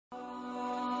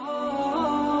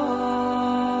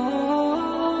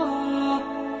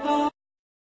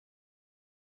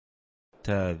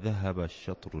حتى ذهب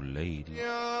شطر الليل.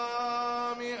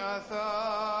 القيام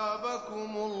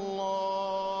أثابكم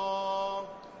الله.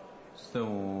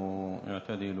 استووا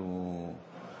اعتدلوا.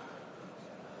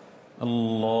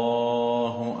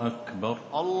 الله أكبر.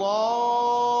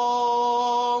 الله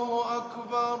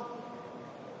أكبر.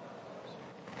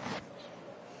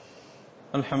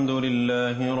 الحمد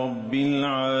لله رب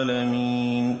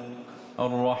العالمين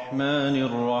الرحمن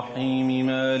الرحيم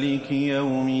مالك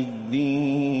يوم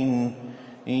الدين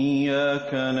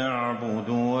إياك نعبد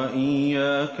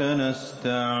وإياك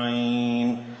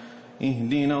نستعين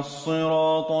اهدنا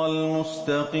الصراط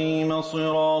المستقيم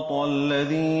صراط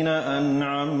الذين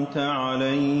أنعمت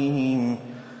عليهم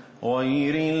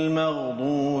غير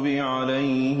المغضوب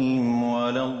عليهم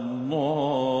ولا الضالين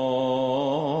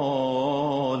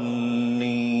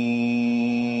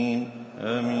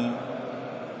آمين.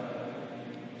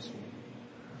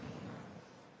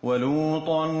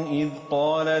 ولوطا إذ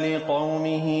قال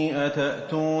لقومه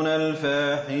أتأتون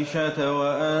الفاحشة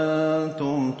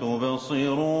وأنتم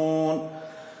تبصرون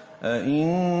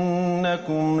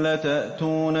أئنكم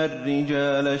لتأتون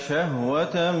الرجال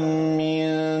شهوة من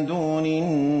دون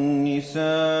النساء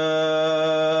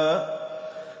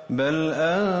بل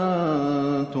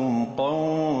أنتم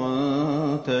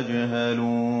قوم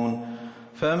تجهلون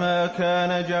فما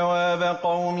كان جواب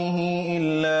قومه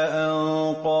إلا أن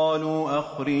قالوا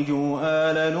أخرجوا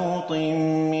آل لوط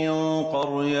من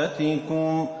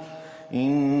قريتكم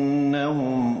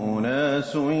إنهم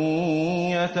أناس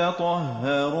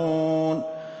يتطهرون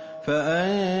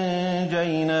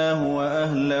فأنجيناه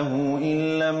وأهله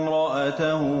إلا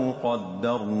امرأته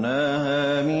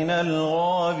قدرناها من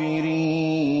الغابرين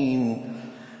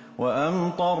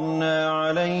وأمطرنا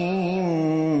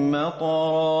عليهم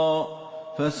مطرا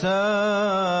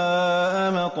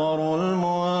فساء مطر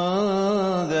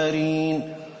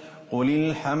المنذرين قل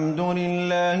الحمد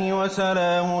لله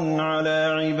وسلام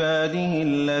على عباده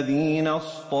الذين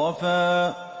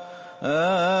اصطفى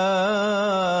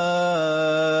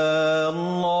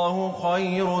الله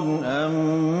خير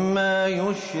أما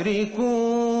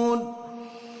يشركون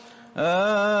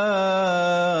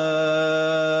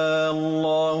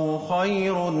الله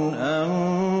خير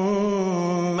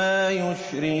أما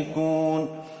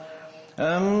يشركون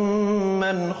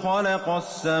أمن خلق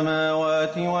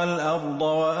السماوات والأرض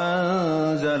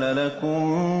وأنزل لكم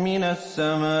من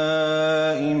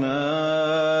السماء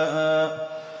ماء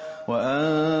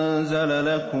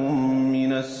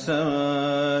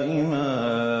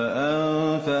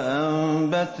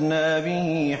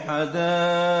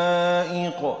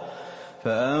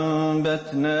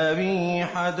فأنبتنا به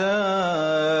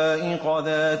حدائق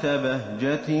ذات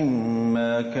بهجة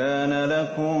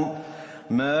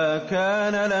ما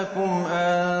كان لكم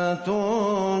أن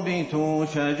تنبتوا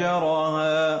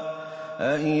شجرها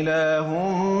أإله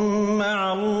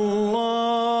مع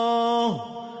الله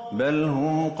بل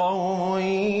هم قوم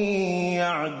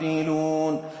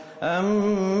يعدلون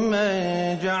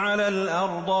أمن جعل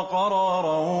الأرض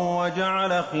قرارا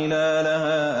وجعل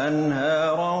خلالها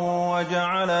أنهارا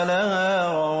وجعل لها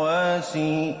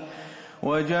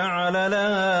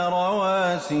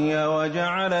رواسي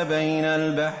وجعل بين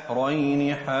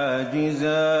البحرين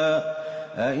حاجزا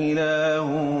أإله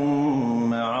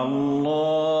مع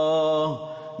الله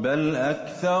بل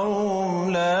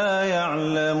أكثرهم لا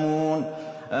يعلمون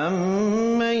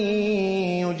أمن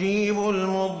يجيب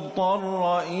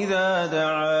المضطر إذا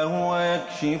دعاه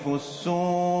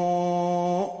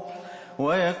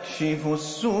ويكشف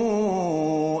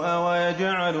السوء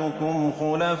ويجعلكم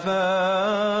خلفاء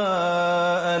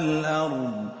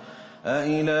الأرض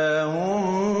أإله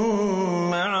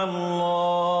مع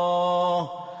الله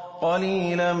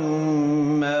قليلا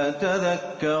ما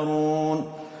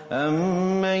تذكرون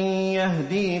أمن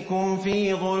يهديكم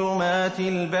في ظلمات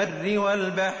البر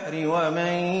والبحر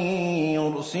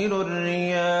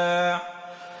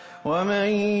ومن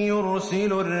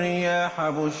يرسل الرياح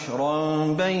بشرا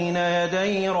بين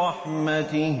يدي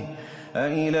رحمته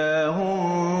أإله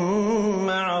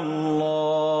مع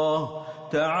الله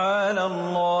تعالى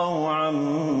الله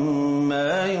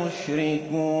عما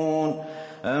يشركون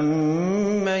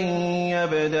أمن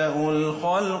يبدأ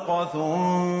الخلق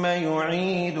ثم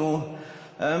يعيده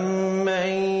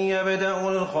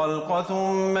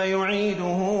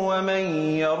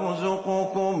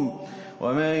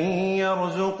ومن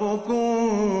يرزقكم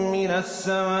من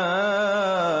السماء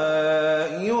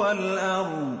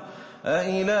والأرض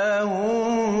أإله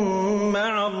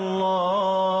مع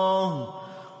الله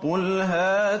قل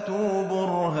هاتوا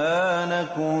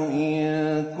برهانكم إن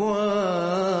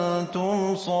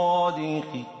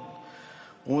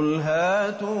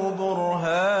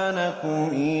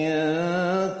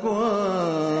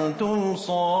كنتم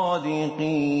صادقين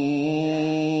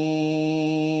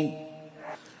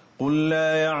قل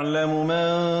لا يعلم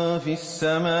من في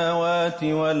السماوات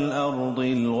والأرض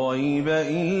الغيب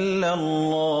إلا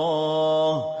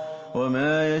الله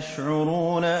وما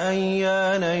يشعرون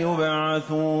أيان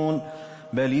يبعثون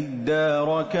بل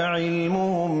ادارك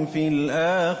علمهم في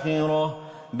الآخرة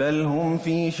بل هم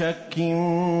في شك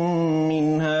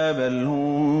منها بل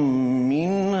هم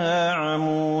منها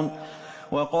عمون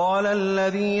وقال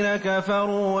الذين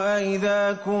كفروا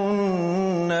أئذا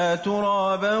كنا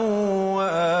ترابا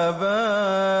وآباؤنا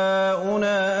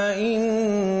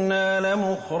أئنا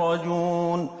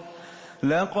لمخرجون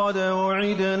لقد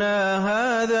وعدنا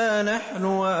هذا نحن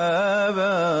وآباؤنا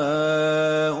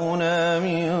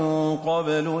من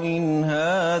قبل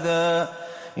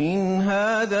إن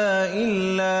هذا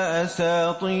إلا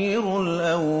أساطير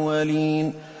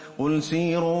الأولين قل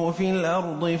سيروا في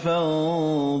الأرض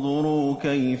فانظروا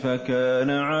كيف كان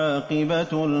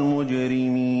عاقبة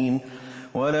المجرمين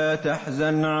ولا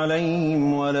تحزن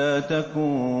عليهم ولا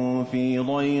تكن في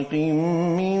ضيق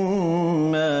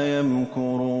مما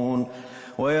يمكرون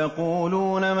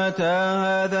ويقولون متى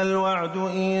هذا الوعد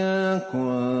إن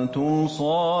كنتم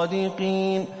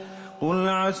صادقين قل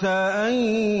عسى أن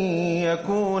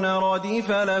يكون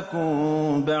ردف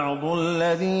لكم بعض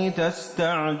الذي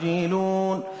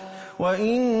تستعجلون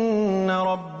وإن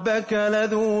ربك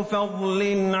لذو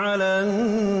فضل على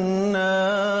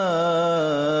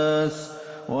الناس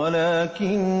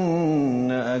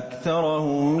ولكن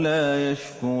أكثرهم لا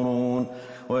يشكرون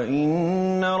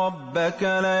وإن ربك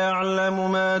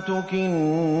ليعلم ما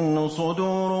تكن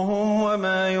صدورهم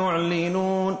وما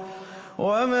يعلنون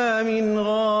وما من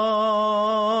غائبة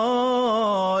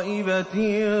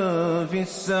في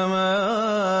السماء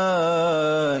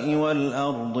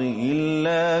والأرض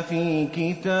إلا في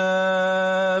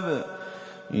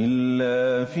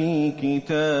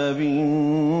كتاب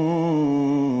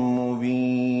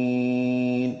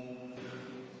مبين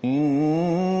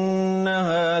إن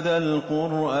هذا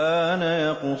القرآن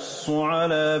يقص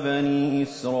على بني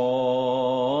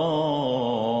إسرائيل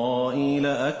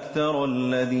أكثر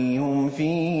الذي هم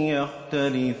فيه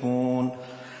يختلفون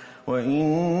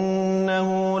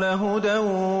وإنه لهدى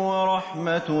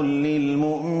ورحمة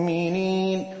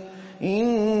للمؤمنين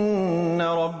إن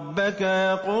ربك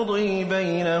يقضي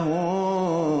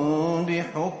بينهم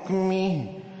بحكمه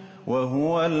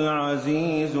وهو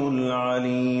العزيز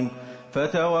العليم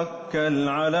فتوكل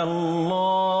على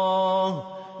الله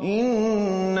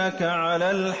إنك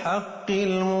على الحق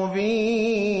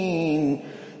المبين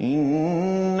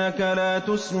إنك لا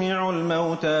تسمع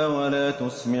الموتى ولا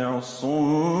تسمع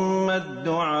الصم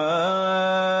الدعاء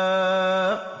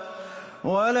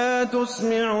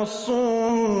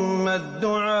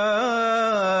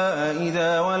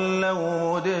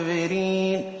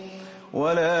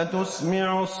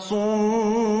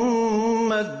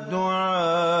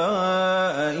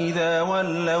إذا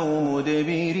ولوا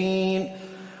مدبرين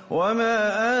وما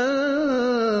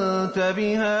أنت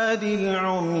بهاد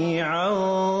العمي عن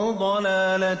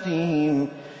ضلالتهم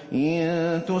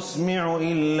إن تسمع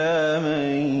إلا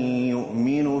من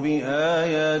يؤمن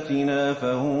بآياتنا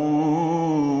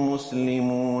فهم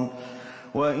مسلمون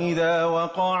وإذا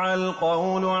وقع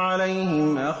القول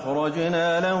عليهم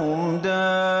أخرجنا لهم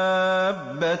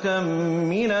دابة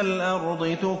من الأرض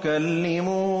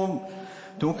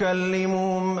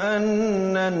تكلمهم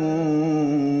أن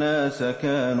الناس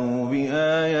كانوا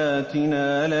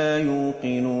بآياتنا لا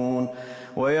يوقنون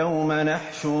ويوم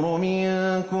نحشر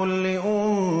من كل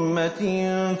أمة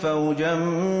فوجا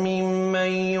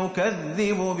ممن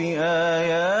يكذب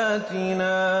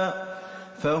بآياتنا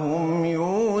فهم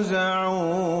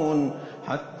يوزعون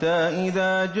حتى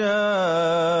إذا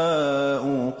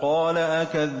جاءوا قال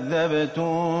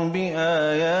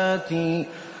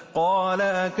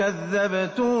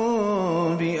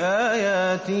أكذبتم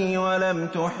بآياتي ولم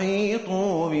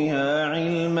تحيطوا بها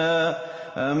علما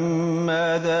أم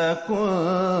ماذا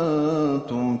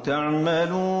كنتم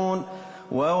تعملون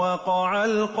ووقع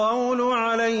القول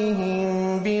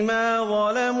عليهم بما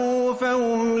ظلموا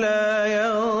فهم لا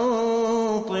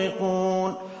ينطقون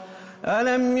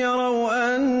ألم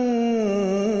يروا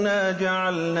أنا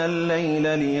جعلنا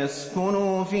الليل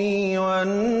ليسكنوا فيه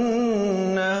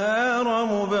والنهار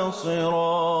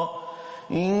مبصرا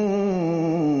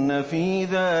إن في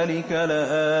ذلك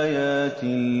لآيات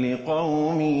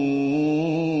لقوم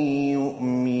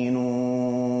يؤمنون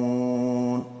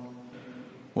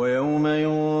ويوم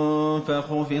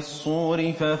ينفخ في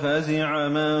الصور ففزع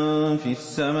من في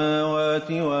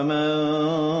السماوات ومن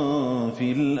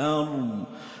في الأرض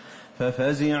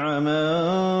ففزع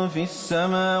من في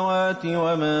السماوات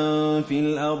ومن في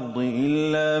الأرض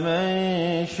إلا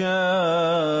من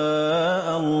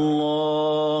شاء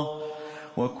الله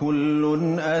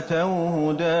وكل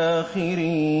أتوه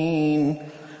داخرين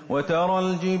وترى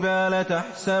الجبال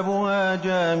تحسبها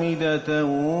جامدة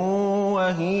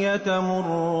وهي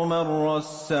تمر مر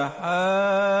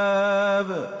السحاب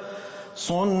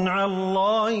صنع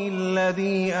الله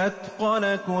الذي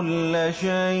أتقن كل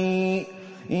شيء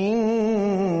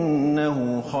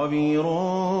إنه خبير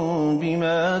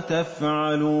بما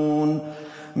تفعلون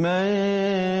من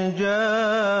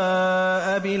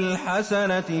جاء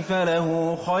بالحسنة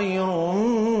فله خير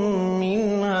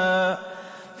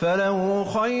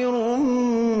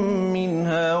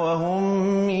منها وهم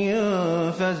من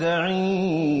فزع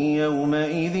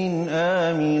يومئذ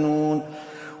آمنون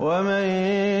ومن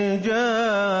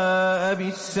جاء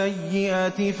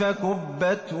بالسيئة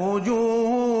فكبت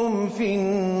وجوههم في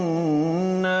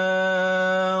النار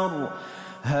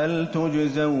هل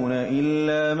تجزون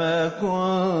إلا ما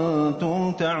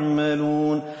كنتم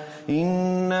تعملون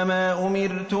إنما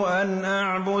أمرت أن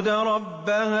أعبد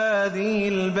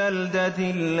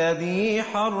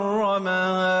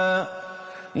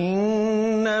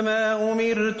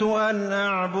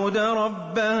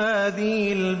رب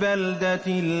هذه البلدة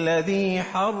الذي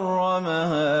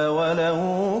حرمها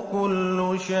وله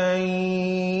كل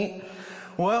شيء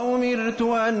وأمرت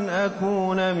أن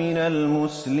أكون من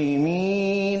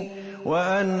المسلمين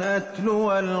وأن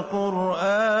أتلو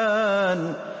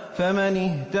القرآن فمن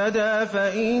اهتدى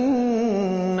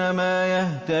فإنما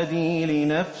يهتدي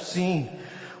لنفسه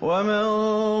ومن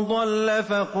ضل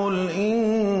فقل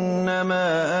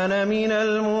إنما أنا من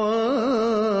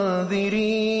المنذرين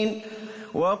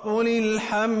وقل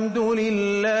الحمد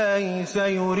لله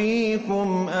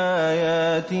سيريكم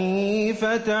آياته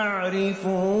فتعرفونها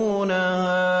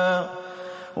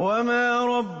وما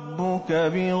ربك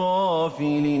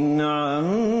بغافل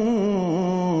عما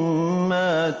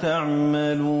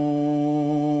تعملون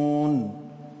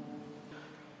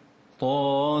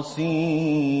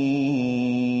طاسيم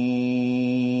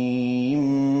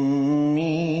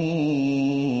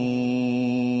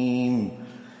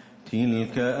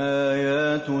تلك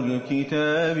آيات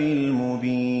الكتاب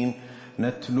المبين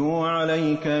نتلو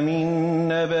عليك من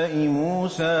نبأ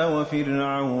موسى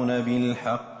وفرعون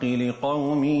بالحق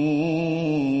لقوم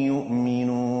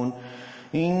يؤمنون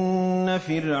إن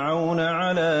فرعون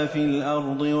علا في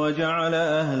الأرض وجعل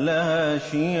أهلها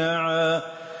شيعا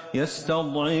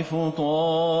يستضعف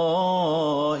طائفة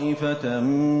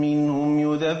منهم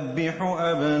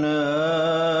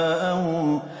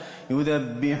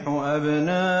يذبح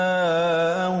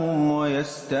أبناءهم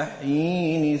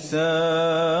ويستحيي نساءهم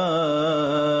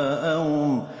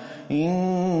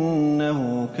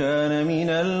إنه كان من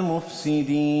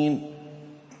المفسدين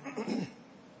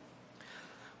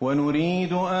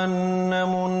ونريد أن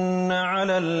نمن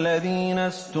على الذين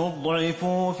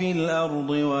استضعفوا في الأرض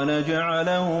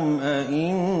ونجعلهم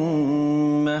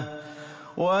أئمة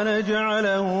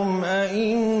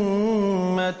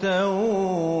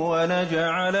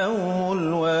ونجعلهم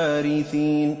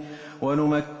الوارثين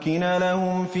ونمكن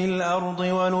لهم في الأرض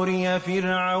ونري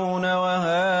فرعون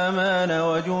وهامان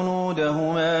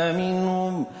وجنودهما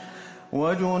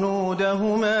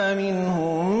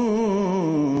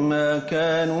منهم ما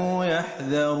كانوا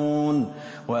يحذرون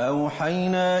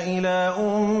وأوحينا إلى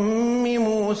أم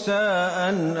موسى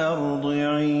أن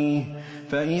أرضعيه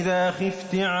فإذا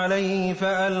خفت عليه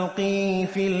فألقيه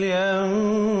في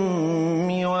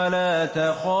اليم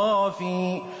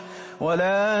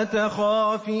ولا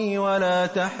تخافي ولا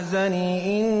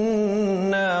تحزني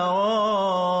إنا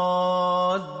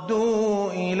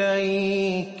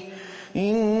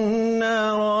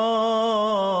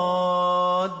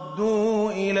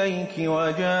رادوا إليك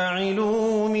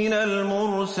وجاعلوا من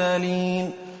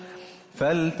المرسلين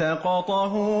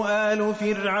فالتقطه آل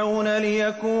فرعون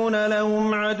ليكون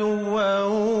لهم عدوا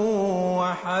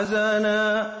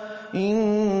وحزنا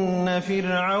إن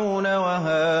فرعون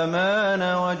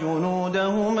وهامان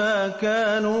وجنودهما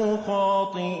كانوا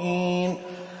خاطئين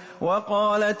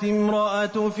وقالت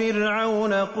امرأة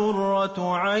فرعون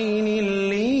قرة عين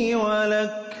لي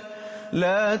ولك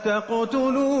لا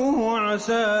تقتلوه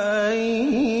عسى أن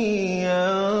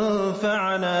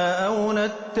ينفعنا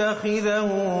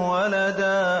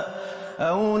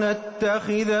أو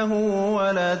نتخذه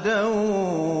ولدا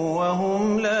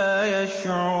وهم لا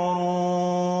يشعرون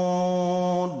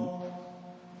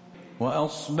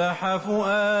وأصبح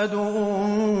فؤاد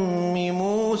أم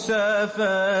موسى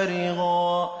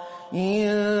فارغا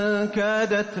إن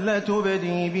كادت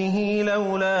لتبدي به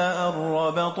لولا أن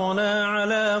ربطنا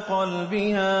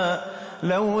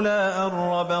لولا أن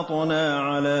ربطنا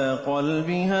على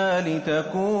قلبها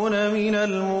لتكون من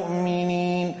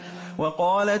المؤمنين.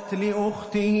 وقالت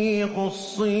لأخته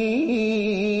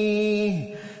قصيه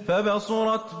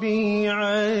فبصرت به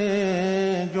عن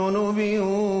جنب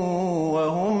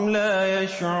وهم لا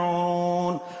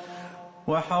يشعرون.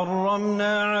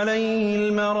 وحرمنا عليه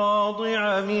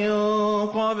المراضع من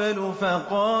قبل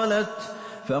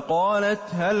فقالت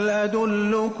هل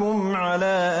أدلكم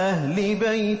على أهل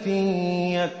بيت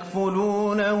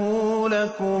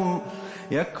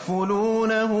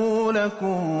يكفلونه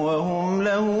لكم وهم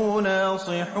له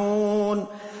ناصحون.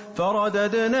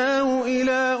 فرددناه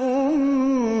إلى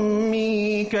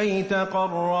أمه كي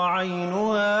تقر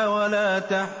عينها ولا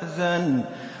تحزن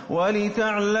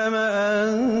ولتعلم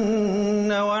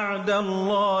أن وعد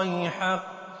الله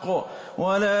حق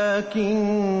ولكن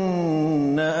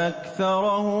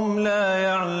أكثرهم لا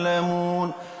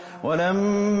يعلمون.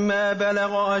 ولما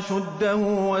بلغ أشده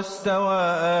واستوى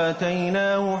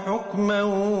آتيناه حكما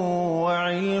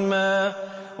وعلما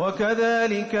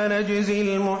وكذلك نجزي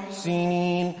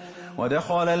المحسنين.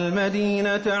 ودخل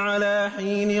المدينة على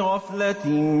حين غفلة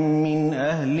من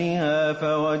أهلها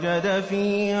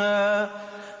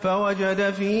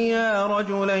فوجد فيها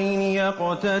رجلين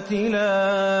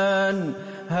يقتتلان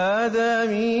هذا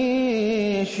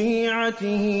من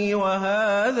شيعته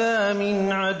وهذا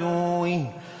من عدوه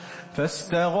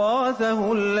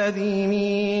فاستغاثه الذي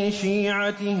من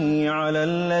شيعته على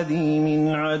الذي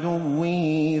من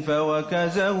عدوه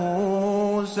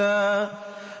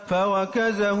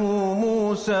فوكزه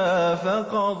موسى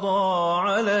فقضى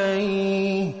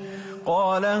عليه.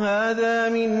 قال هذا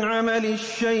من عمل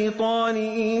الشيطان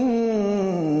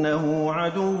إنه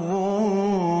عدو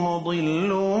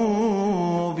مضل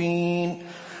مبين.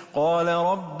 قال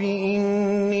رب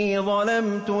إني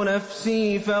ظلمت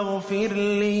نفسي فاغفر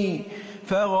لي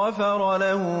فغفر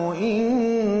له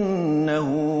إنه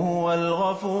هو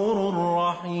الغفور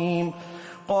الرحيم.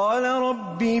 قال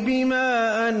رب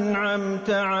بما أنعمت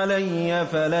علي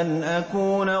فلن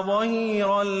أكون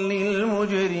ظهيرا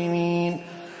للمجرمين.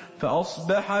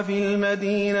 فأصبح في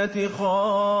المدينة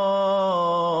خائفا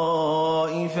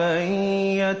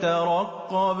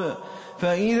يترقب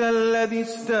فإذا الذي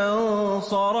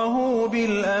استنصره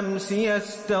بالأمس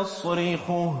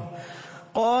يستصرخه.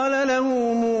 قال له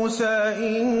موسى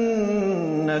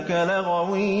إنك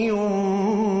لغوي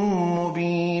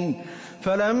مبين.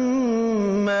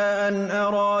 فلما أن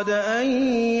أراد أن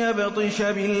يبطش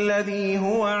بالذي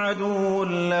هو عدو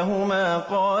لهما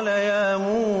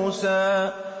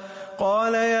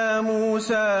قال يا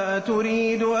موسى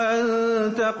أتريد أن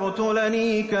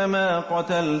تقتلني كما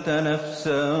قتلت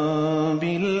نفسا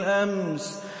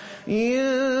بالأمس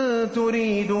إن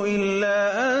تريد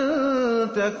إلا أن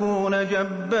تكون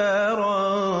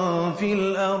جبارا في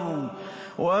الأرض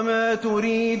وما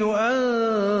تريد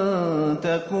أن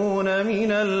تكون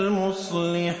من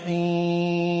المصلحين.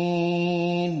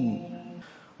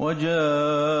 وجاء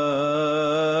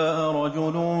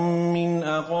رجل من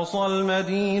أقصى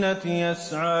المدينة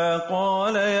يسعى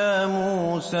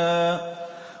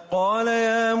قال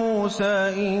يا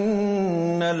موسى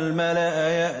إن الملأ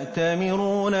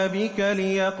يأتمرون بك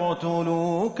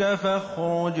ليقتلوك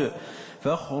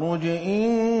فاخرج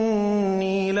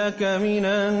إني لك من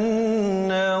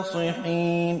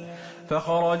الناصحين.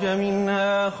 فخرج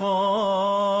منها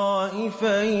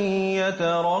خائفا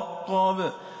يترقب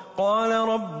قال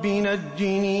رب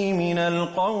نجني من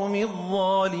القوم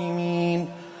الظالمين.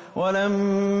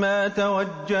 ولما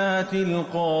توجه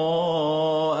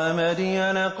تلقاء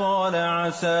مدين قال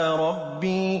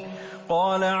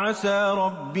عسى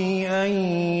ربي أن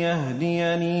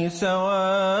يهديني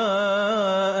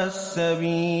سواء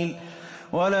السبيل.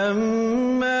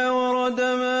 ولما ورد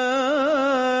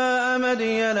ماء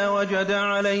مدين وجد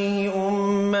عليه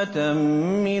أمة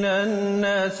من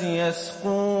الناس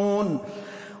يسقون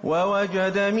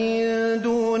ووجد من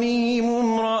دونهم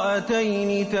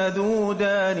امرأتين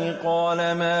تذودان قال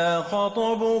ما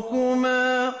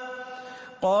خطبكما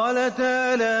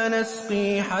قالتا لا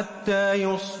نسقي حتى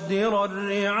يصدر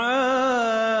الرعاء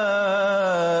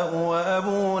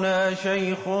وأبونا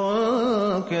شيخ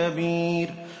كبير.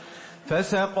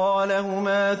 فسقى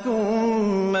لهما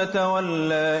ثم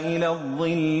تولى إلى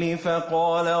الظل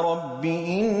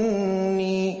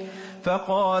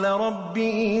فقال رب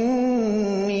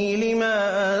إني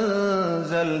لما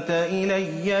أنزلت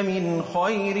إلي من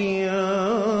خير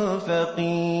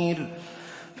فقير.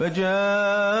 فجاءته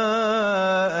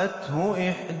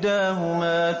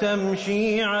إحداهما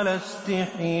تمشي على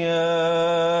استحياء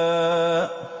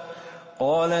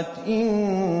قالت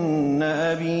إن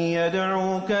أبي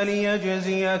يدعوك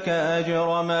ليجزيك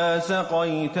أجر ما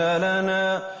سقيت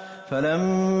لنا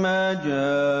فلما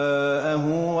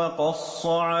جاءه وقص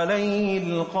عليه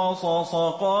القصص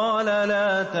قال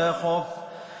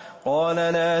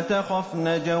لا تخف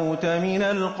نجوت من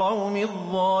القوم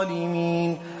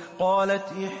الظالمين. قالت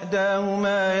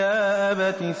إحداهما يا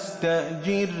أبت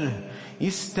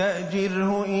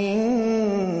استأجره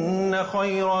إن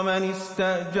خير من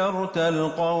استأجرت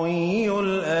القوي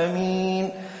الأمين.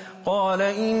 قال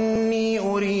إني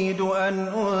أريد أن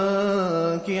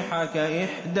أنكحك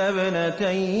إحدى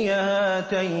ابنتي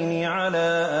هاتين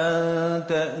على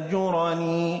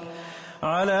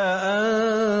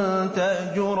أن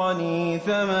تأجرني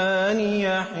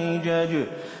 8 حجج،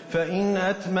 فإن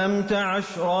أتممت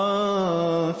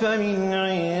 10 فمن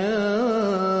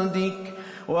عندك،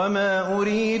 وما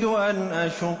أريد أن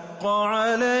أشق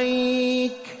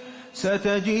عليك،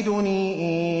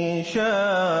 ستجدني إن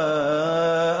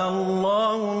شاء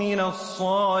الله من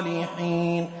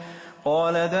الصالحين.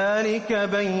 قال ذلك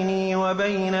بيني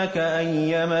وبينك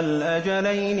أيما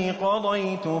الأجلين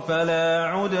قضيت فلا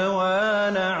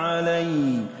عدوان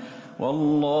علي،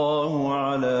 والله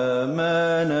على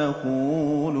ما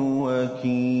نقول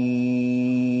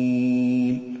وكيل.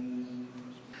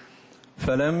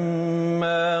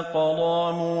 فلما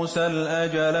قضى موسى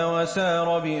الأجل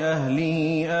وسار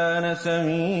بأهله آنس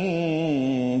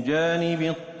من جانب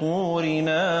الطور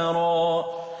نارا،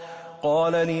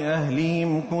 قال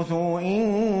لأهلهم امكثوا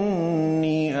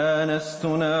إني آنست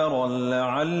نارا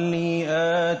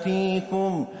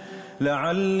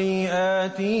لعلي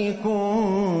آتيكم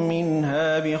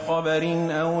منها بخبر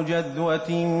أو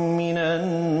جذوة من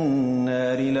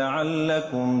النار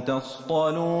لعلكم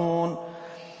تصطلون.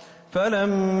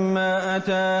 فلما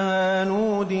أتاها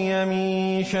نودي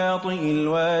من شاطئ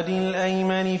الوادي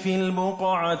الأيمن في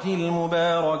البقعة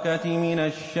المباركة من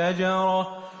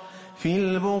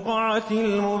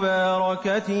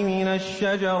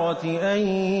الشجرة أن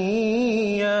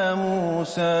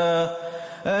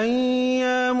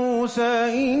يا موسى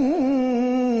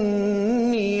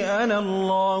إني أنا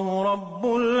الله رب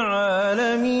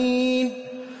العالمين،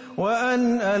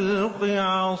 وأن ألق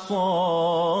عصاك.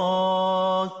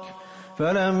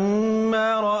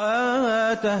 فلما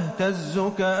رآها تهتز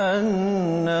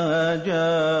كأنها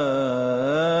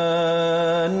جان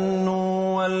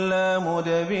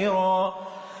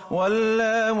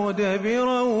ولا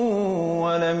مدبرا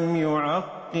ولم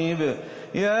يعقب.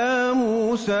 يا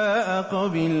موسى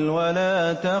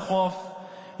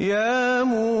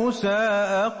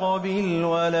أقبل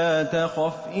ولا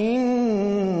تخف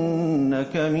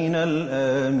إنك من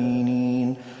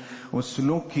الآمنين.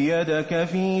 اسلك يدك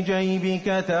في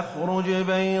جيبك تخرج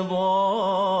بيضاء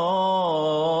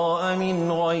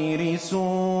من غير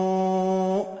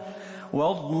سوء،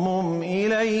 واضمم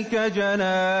إليك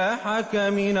جناحك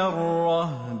من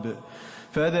الرهب،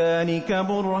 فذلك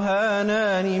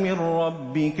برهانان من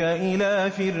ربك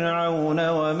إلى فرعون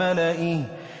وملئه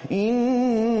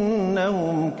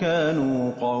إنهم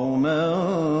كانوا قوما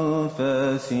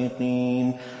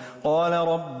فاسقين. قال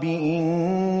رب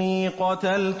إني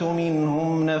قتلت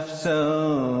منهم نفسا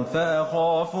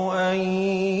فأخاف أن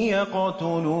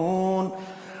يقتلون،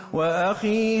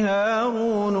 وأخي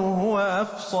هارون هو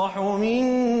أفصح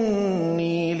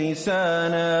مني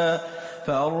لسانا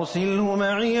فأرسله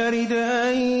معي يرد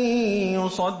أن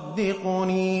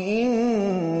يصدقني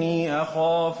إني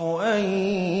أخاف أن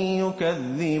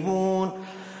يكذبون.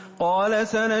 قال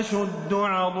سنشد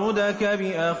عضدك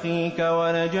بأخيك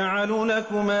ونجعل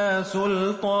لكما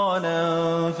سلطانا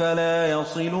فلا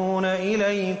يصلون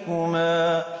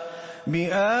إليكما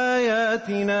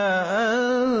بآياتنا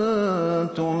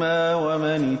أنتما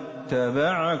ومن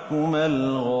اتبعكما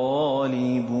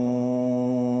الغالبون.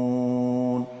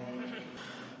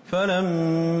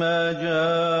 فلما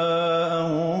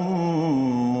جاءهم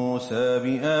موسى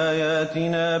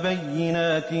بآياتنا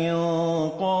بينات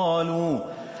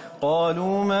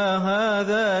قالوا ما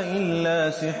هذا إلا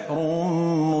سحر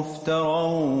مفترى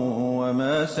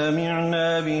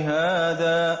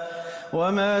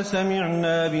وما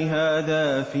سمعنا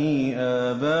بهذا في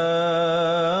آبائنا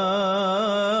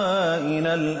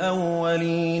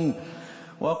الأولين.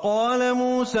 وقال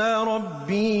موسى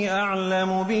ربي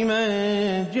أعلم بمن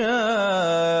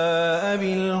جاء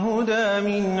بالهدى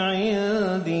من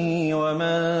عنده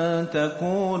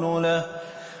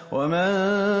ومن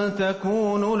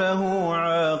تكون له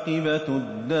عاقبة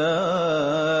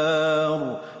الدار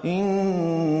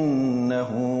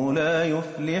إنه لا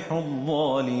يفلح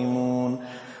الظالمون.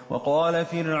 وقال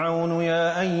فرعون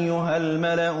يا أيها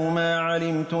الملأ ما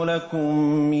علمت لكم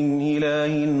من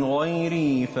إله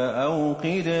غيري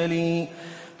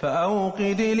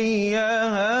فأوقد لي يا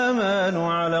هامان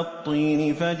على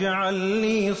الطين فاجعل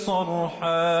لي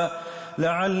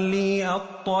لعلي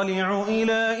أطلع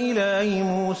إلى إله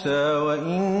موسى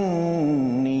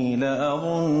وإني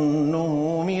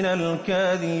لأظنه من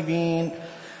الكاذبين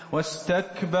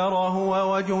واستكبر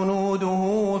هو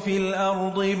وجنوده في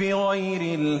الأرض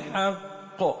بغير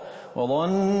الحق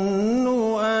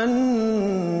وظنوا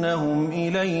أنهم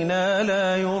إلينا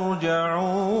لا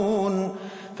يرجعون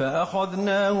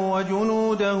فأخذناه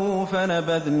وجنوده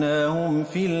فنبذناهم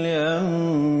في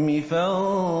اليم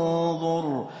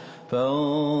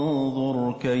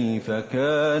فانظر كيف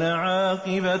كان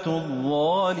عاقبة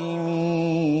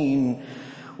الظالمين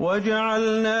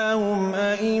وجعلناهم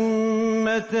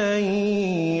أئمة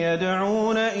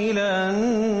يدعون إلى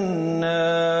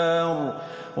النار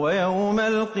ويوم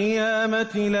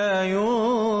القيامة لا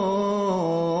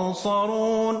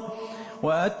ينصرون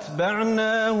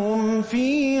وأتبعناهم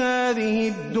في هذه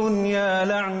الدنيا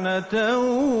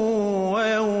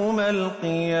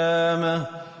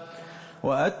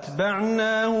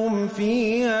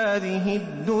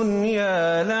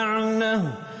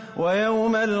لعنة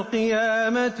ويوم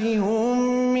القيامة هم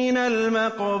من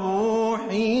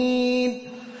المقبوحين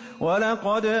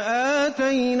ولقد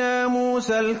آتينا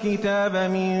موسى الكتاب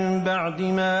من بعد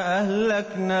ما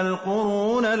أهلكنا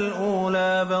القرون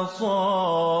الأولى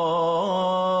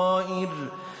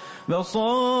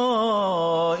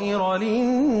بصائر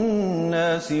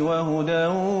للناس وهدى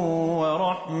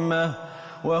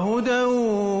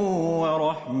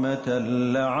ورحمة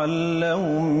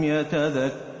لعلهم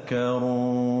يتذكرون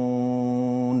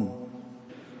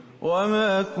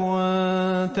وما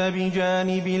كنت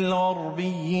بجانب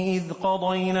الغربي إذ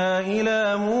قضينا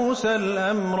إلى موسى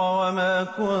الأمر وما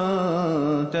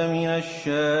كنت من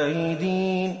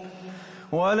الشاهدين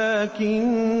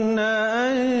ولكننا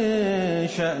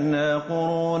أنشأنا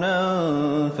قرونا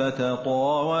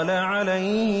فتطاول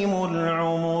عليهم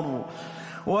العمر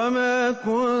وما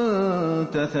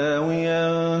كنت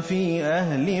ثاويا في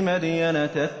أهل مدين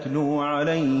تتلو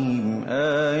عليهم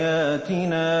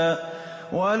آياتنا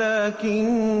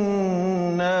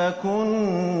ولكننا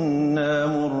كنا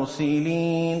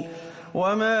مرسلين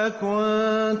وما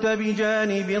كنت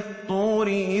بجانب الطور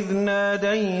إذ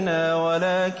نادينا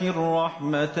ولكن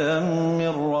رحمة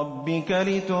من ربك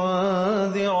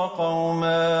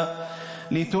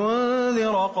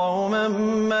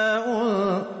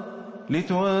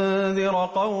لتنذر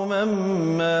قوما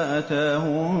ما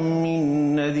أتاهم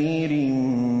من نذير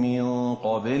من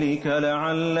قبلك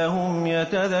لعلهم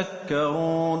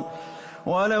يتذكرون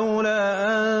ولولا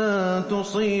أن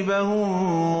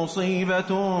تصيبهم مصيبة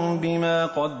بما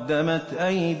قدمت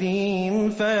أيديهم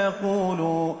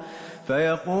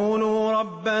فيقولوا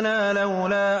ربنا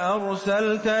لولا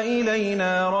أرسلت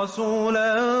إلينا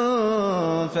رسولا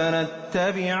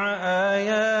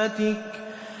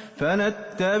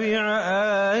فنتبع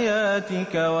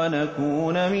آياتك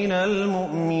ونكون من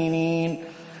المؤمنين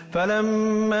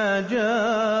فلما جاءهم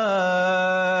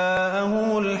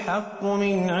الحق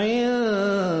من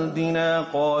عندنا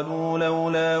قالوا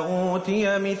لولا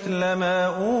أوتي مثل ما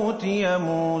أوتي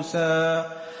موسى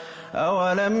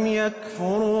أولم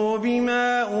يكفروا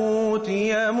بما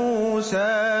أوتي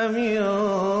موسى من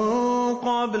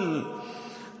قبل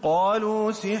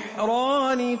قالوا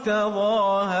سحران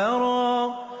تظاهرا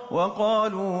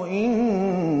وقالوا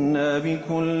إنا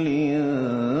بكل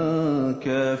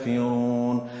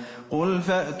كافرون قل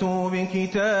فأتوا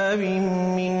بكتاب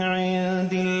من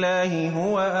عند الله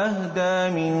هو أهدى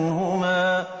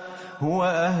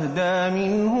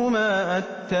منهما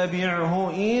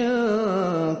أتبعه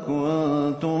إن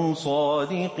كنتم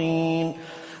صادقين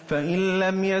فإن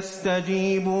لم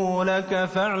يستجيبوا لك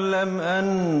فاعلم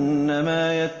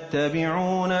أنما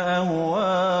يتبعون أهواءهم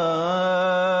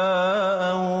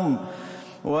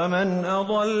ومن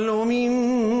أضل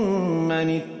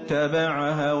ممن اتبع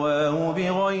هواه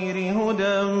بغير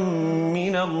هدى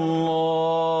من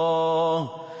الله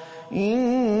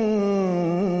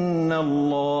إن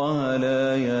الله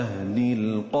لا يهدي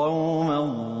القوم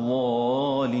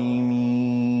الظالمين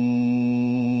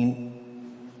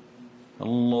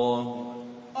الله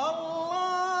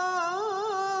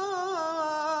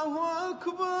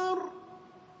أكبر.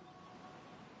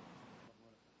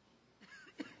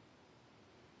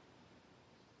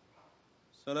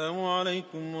 السلام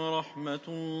عليكم ورحمة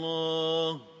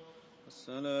الله.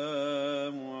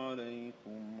 السلام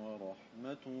عليكم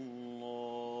ورحمة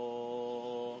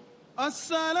الله.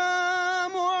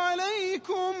 السلام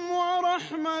عليكم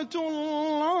ورحمة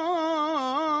الله.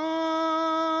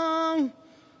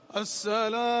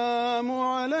 السلام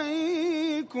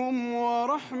عليكم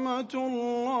ورحمة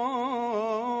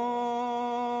الله.